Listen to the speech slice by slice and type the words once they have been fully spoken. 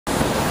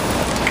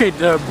Okay,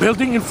 the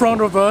building in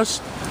front of us,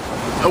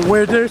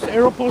 where there's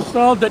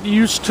Aeropostal, that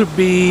used to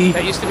be the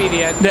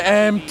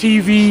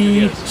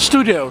MTV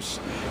Studios,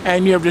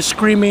 and you have the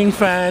screaming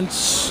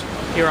fans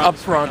up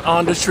front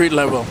on the street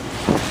level.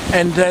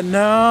 And then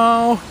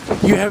now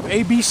you have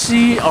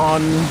ABC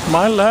on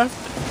my left,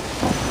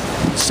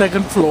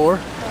 second floor.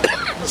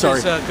 Sorry.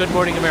 This is Good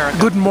Morning America.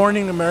 Good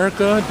Morning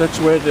America.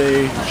 That's where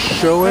they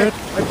show it.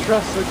 I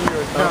trust that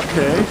you're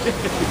okay.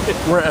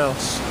 Where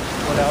else?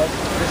 What else?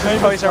 This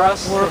is Toys R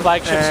Us,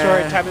 flagship store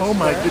in Times Square. Oh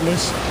my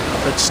goodness,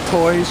 that's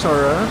Toys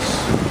R Us.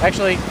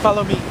 Actually,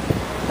 follow me.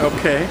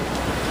 Okay.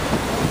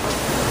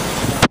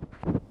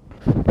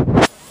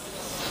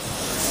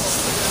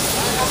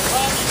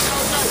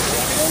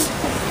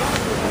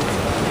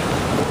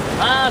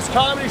 Last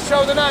comedy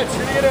show of the night.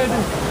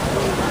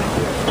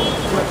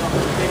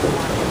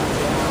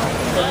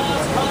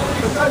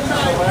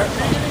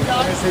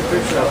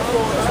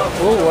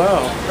 Oh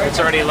wow. It's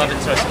already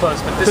 11, so it's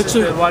close, but this is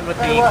the one with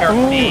the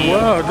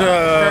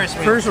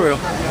Ferris wheel.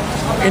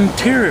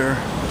 Interior.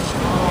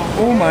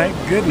 Oh my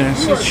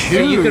goodness, it's huge.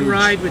 So you can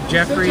ride with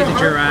Jeffrey the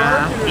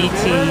giraffe, E.T.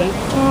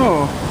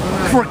 Oh,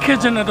 for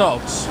kids and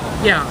adults.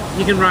 Yeah,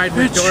 you can ride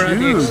with Dora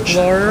the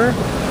Explorer.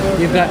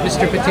 You've got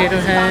Mr. Potato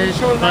Head,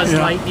 Buzz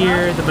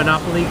Lightyear, the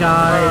Monopoly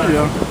guy.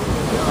 Yeah.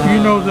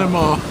 You know them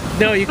all.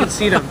 No, you can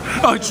see them.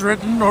 Oh, it's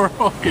written or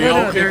okay?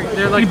 No, okay.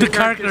 They're like the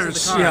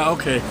characters. Yeah,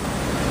 okay.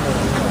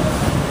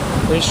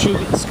 There's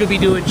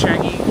Scooby-Doo and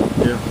Shaggy.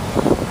 Yeah.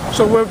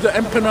 So we have the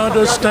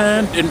empanada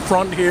stand in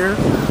front here.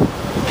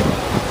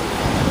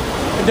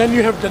 And then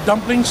you have the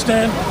dumpling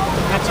stand.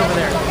 That's over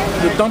there.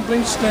 The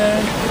dumpling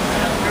stand.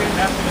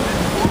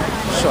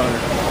 Sorry.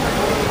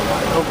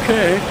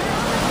 Okay.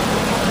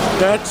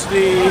 That's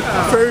the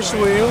Ferris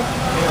wheel.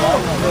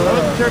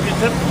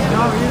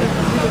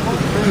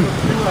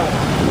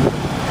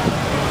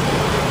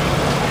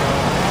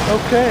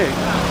 Okay.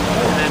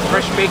 And then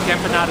fresh baked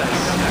empanadas.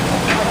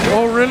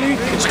 Oh really?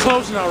 It's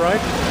closed now,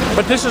 right?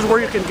 But this is where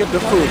you can get the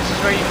food. This is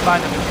where you can buy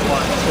them if you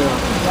want.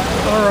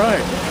 Yeah. All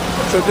right.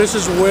 So this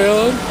is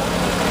Will,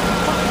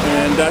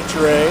 and that's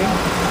Ray.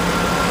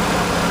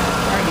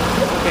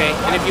 Okay,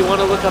 and if you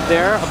want to look up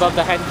there above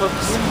the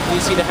Hancocks, do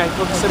you see the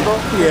Hancock symbol?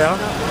 Yeah.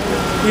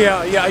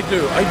 Yeah, I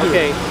do.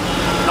 Okay,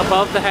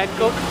 above the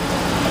Hancock,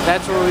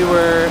 that's where we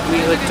were.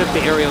 We took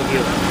the aerial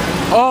view.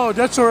 Oh,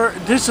 that's where.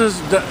 This is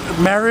the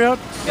Marriott.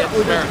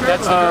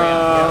 That's the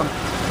Marriott.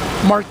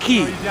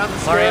 Marquee.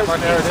 Marriott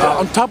Marquee.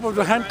 On top of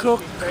the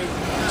Hancock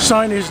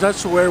sign is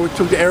that's where we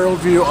took the aerial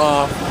view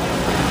of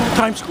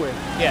Times Square.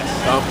 Yes.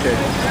 Okay.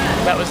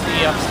 That was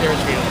the upstairs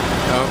view.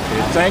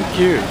 Okay, thank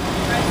you.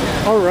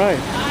 All right.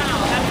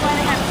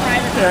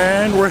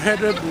 And we're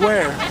headed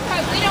where?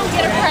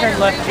 Turn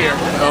left here.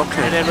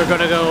 Okay. And then we're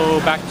going to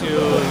go back to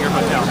your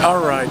hotel. All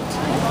right.